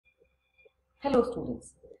Hello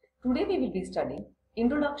students, today we will be studying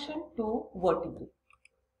Introduction to Vertebrae.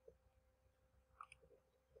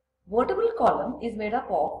 Vertebral column is made up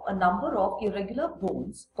of a number of irregular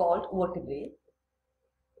bones called vertebrae.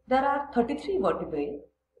 There are 33 vertebrae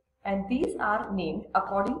and these are named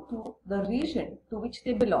according to the region to which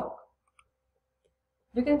they belong.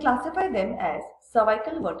 We can classify them as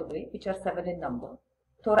cervical vertebrae, which are 7 in number,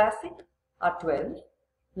 thoracic are 12,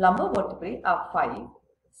 lumbar vertebrae are 5,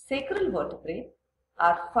 sacral vertebrae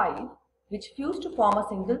are 5 which fuse to form a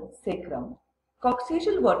single sacrum,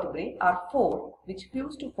 coccygeal vertebrae are 4 which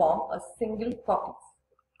fuse to form a single coccyx.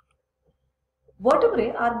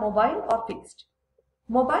 Vertebrae are mobile or fixed.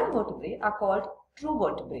 Mobile vertebrae are called true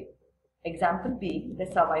vertebrae, example being the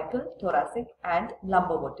cervical, thoracic and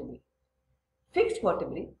lumbar vertebrae. Fixed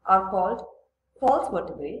vertebrae are called false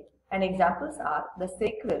vertebrae and examples are the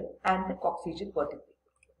sacral and the coccygeal vertebrae.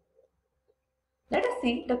 Let us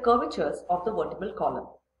see the curvatures of the vertebral column.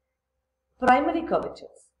 Primary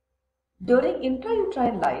curvatures. During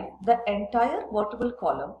intrauterine life, the entire vertebral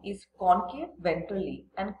column is concave ventrally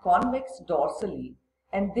and convex dorsally,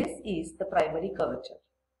 and this is the primary curvature.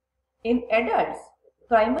 In adults,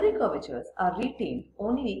 primary curvatures are retained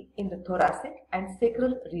only in the thoracic and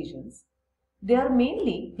sacral regions. They are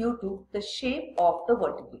mainly due to the shape of the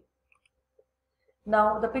vertebrae.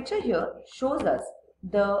 Now, the picture here shows us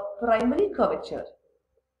the primary curvature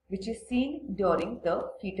which is seen during the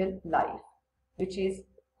fetal life, which is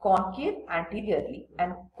concave anteriorly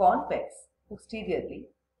and convex posteriorly,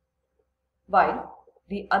 while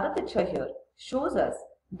the other picture here shows us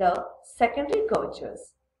the secondary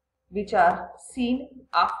curvatures which are seen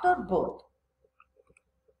after birth.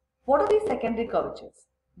 What are these secondary curvatures?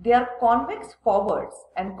 They are convex forwards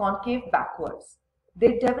and concave backwards.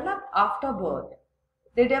 They develop after birth.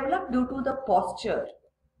 They develop due to the posture.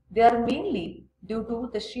 They are mainly due to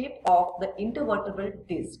the shape of the intervertebral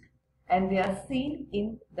disc and they are seen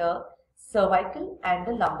in the cervical and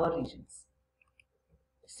the lumbar regions.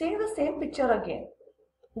 Seeing the same picture again,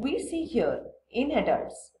 we see here in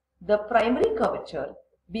adults the primary curvature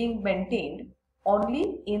being maintained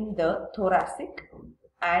only in the thoracic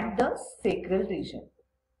and the sacral region,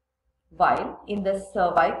 while in the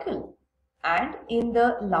cervical and in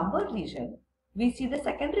the lumbar region we see the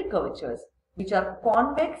secondary curvatures which are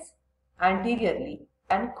convex anteriorly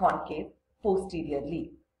and concave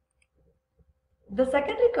posteriorly. The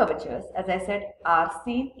secondary curvatures, as I said, are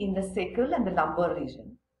seen in the sacral and the lumbar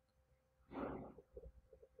region.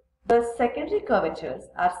 The secondary curvatures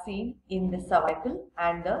are seen in the cervical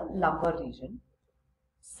and the lumbar region.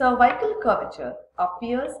 Cervical curvature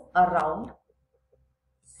appears around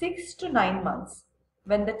 6 to 9 months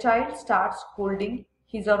when the child starts holding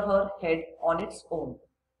his or her head on its own.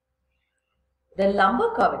 The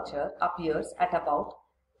lumbar curvature appears at about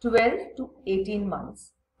 12 to 18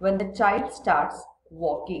 months when the child starts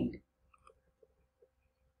walking.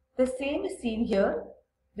 The same is seen here.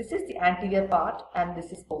 This is the anterior part and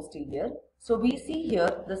this is posterior. So we see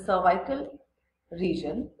here the cervical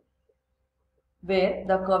region where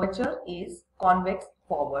the curvature is convex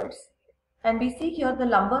forwards, and we see here the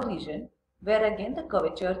lumbar region where again the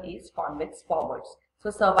curvature is convex forwards. So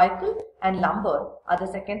cervical and lumbar are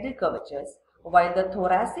the secondary curvatures, while the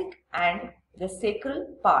thoracic and the sacral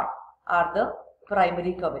part are the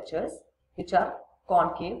primary curvatures which are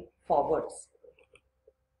concave forwards.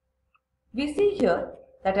 We see here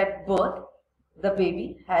that at birth the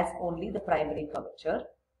baby has only the primary curvature.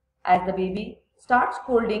 As the baby starts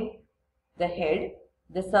holding the head,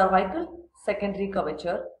 the cervical secondary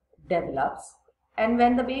curvature develops, and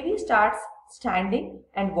when the baby starts standing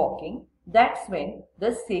and walking, that's when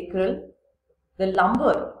the sacral, the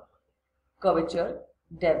lumbar curvature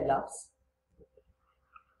develops.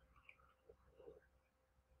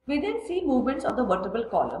 We then see movements of the vertebral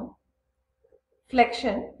column: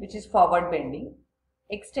 flexion, which is forward bending,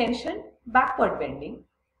 extension, backward bending,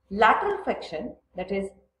 lateral flexion, that is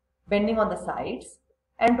bending on the sides,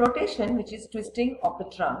 and rotation, which is twisting of the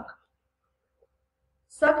trunk,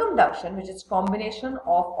 circumduction, which is combination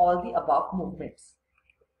of all the above movements.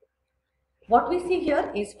 What we see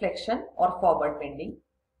here is flexion or forward bending.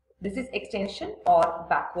 This is extension or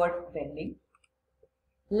backward bending,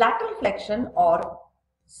 lateral flexion or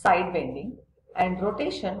side bending, and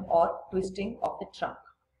rotation or twisting of the trunk.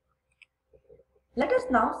 Let us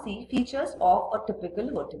now see features of a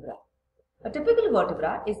typical vertebra. A typical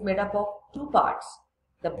vertebra is made up of two parts,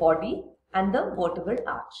 the body and the vertebral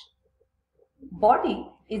arch. Body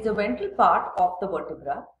is the ventral part of the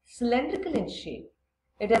vertebra, cylindrical in shape.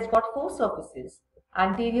 It has got four surfaces: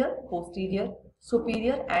 anterior, posterior,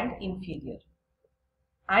 superior and inferior.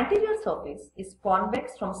 Anterior surface is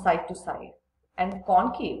convex from side to side and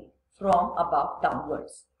concave from above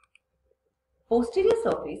downwards. Posterior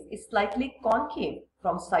surface is slightly concave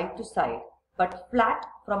from side to side but flat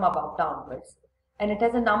from above downwards, and it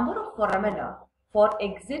has a number of foramina for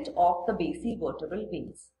exit of the basivertebral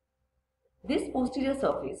veins. This posterior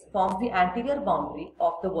surface forms the anterior boundary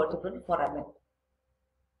of the vertebral foramen.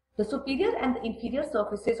 The superior and the inferior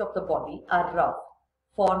surfaces of the body are rough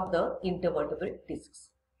for the intervertebral discs.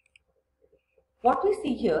 What we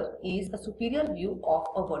see here is a superior view of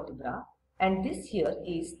a vertebra, and this here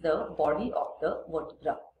is the body of the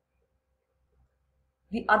vertebra.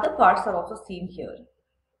 The other parts are also seen here.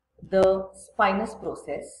 The spinous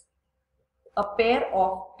process, a pair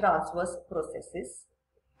of transverse processes,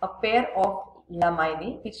 a pair of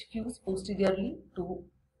laminae which fuse posteriorly to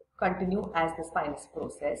continue as the spinous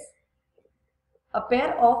process, a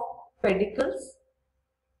pair of pedicles,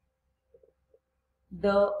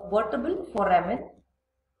 the vertebral foramen,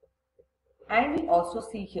 and we also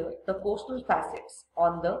see here the costal facets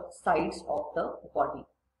on the sides of the body.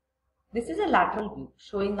 This is a lateral view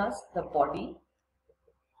showing us the body,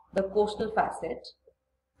 the costal facet,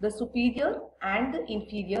 the superior and the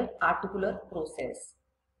inferior articular process,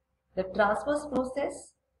 the transverse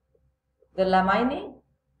process, the laminae,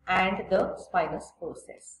 and the spinous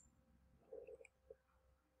process.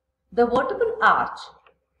 The vertebral arch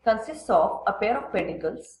consists of a pair of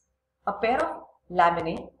pedicles, a pair of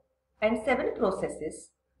laminae, and 7 processes,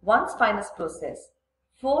 1 spinous process,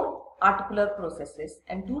 4 articular processes,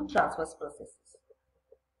 and 2 transverse processes.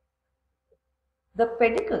 The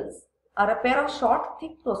pedicles are a pair of short,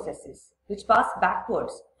 thick processes which pass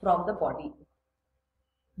backwards from the body.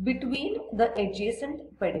 Between the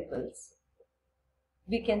adjacent pedicles,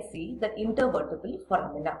 we can see the intervertebral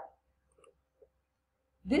foramina.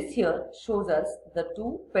 This here shows us the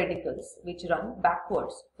 2 pedicles which run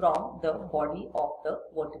backwards from the body of the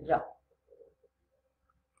vertebra.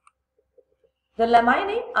 The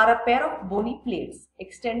laminae are a pair of bony plates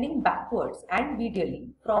extending backwards and medially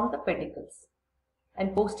from the pedicles,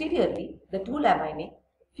 and posteriorly the 2 laminae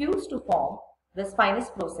fuse to form the spinous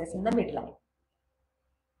process in the midline.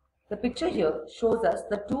 The picture here shows us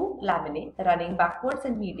the 2 laminae running backwards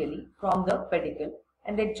and medially from the pedicle,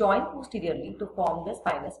 and they join posteriorly to form the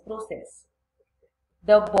spinous process.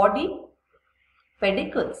 The body,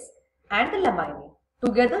 pedicles, and the laminae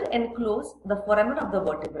together enclose the foramen of the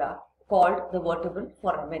vertebra called the vertebral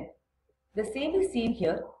foramen. The same is seen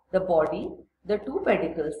here, the body, the 2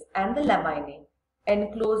 pedicles, and the laminae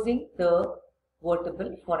enclosing the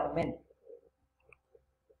vertebral foramen.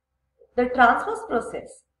 The transverse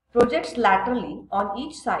process projects laterally on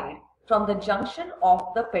each side from the junction of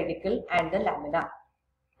the pedicle and the lamina,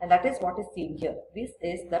 and that is what is seen here. This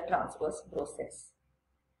is the transverse process.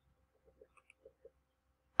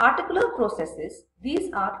 Articular processes,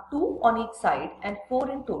 these are 2 on each side and 4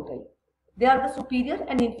 in total. They are the superior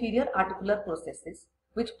and inferior articular processes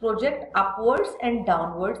which project upwards and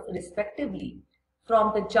downwards respectively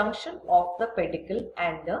from the junction of the pedicle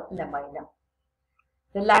and the lamina.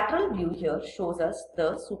 The lateral view here shows us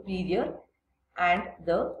the superior and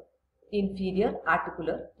the inferior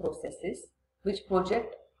articular processes which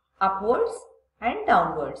project upwards and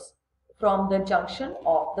downwards from the junction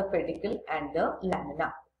of the pedicle and the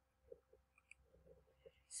lamina.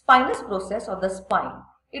 Spinous process or the spine,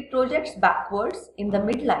 it projects backwards in the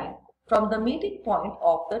midline from the meeting point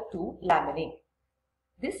of the 2 laminae.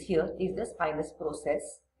 This here is the spinous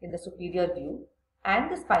process in the superior view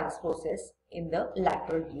and the spinous process in the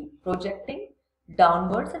lateral view, projecting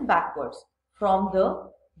downwards and backwards from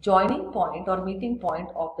the joining point or meeting point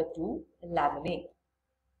of the 2 laminae.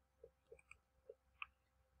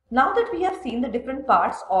 Now that we have seen the different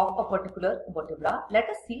parts of a particular vertebra, let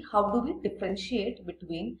us see how do we differentiate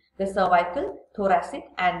between the cervical, thoracic,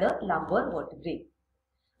 and the lumbar vertebrae.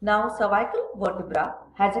 Now, cervical vertebra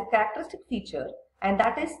has a characteristic feature, and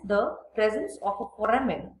that is the presence of a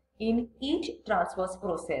foramen in each transverse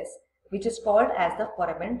process, which is called as the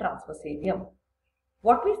foramen transversarium.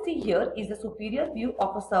 What we see here is the superior view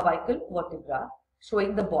of a cervical vertebra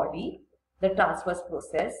showing the body, the transverse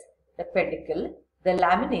process, the pedicle, the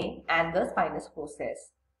laminae, and the spinous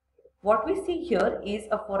process. What we see here is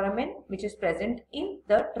a foramen which is present in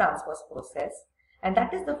the transverse process, and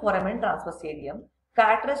that is the foramen transversarium,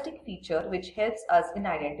 characteristic feature which helps us in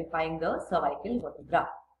identifying the cervical vertebra.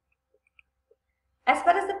 As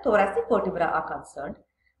far as the thoracic vertebra are concerned,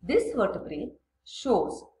 this vertebrae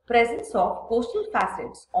shows presence of costal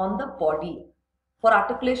facets on the body for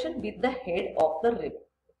articulation with the head of the rib.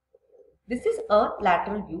 This is a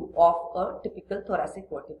lateral view of a typical thoracic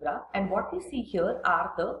vertebra, and what we see here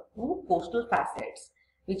are the 2 costal facets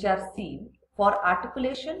which are seen for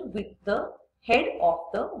articulation with the head of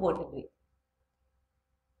the vertebrae.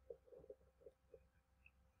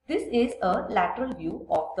 This is a lateral view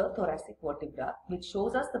of the thoracic vertebra, which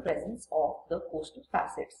shows us the presence of the costal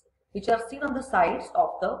facets, which are seen on the sides of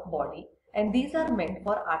the body, and these are meant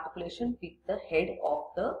for articulation with the head of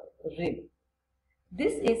the rib.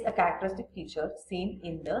 This is a characteristic feature seen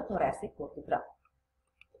in the thoracic vertebra.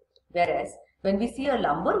 Whereas when we see a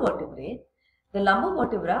lumbar vertebrae, the lumbar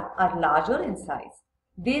vertebrae are larger in size.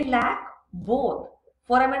 They lack both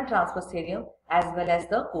foramen transversarium as well as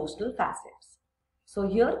the costal facets. So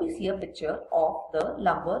here we see a picture of the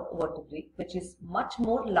lumbar vertebrae, which is much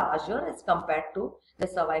more larger as compared to the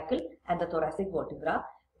cervical and the thoracic vertebra.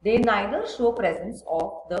 They neither show presence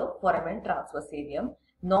of the foramen transversarium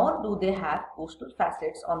nor do they have costal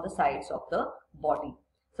facets on the sides of the body.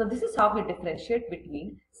 So this is how we differentiate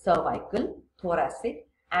between cervical, thoracic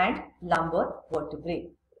and lumbar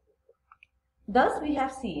vertebrae. Thus we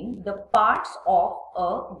have seen the parts of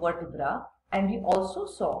a vertebra, and we also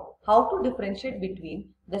saw how to differentiate between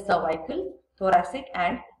the cervical, thoracic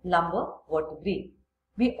and lumbar vertebrae.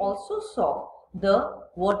 We also saw the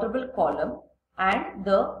vertebral column and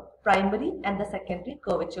the primary and the secondary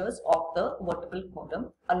curvatures of the vertebral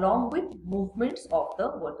column along with movements of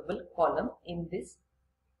the vertebral column in this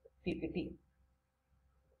PPT.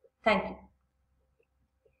 Thank you.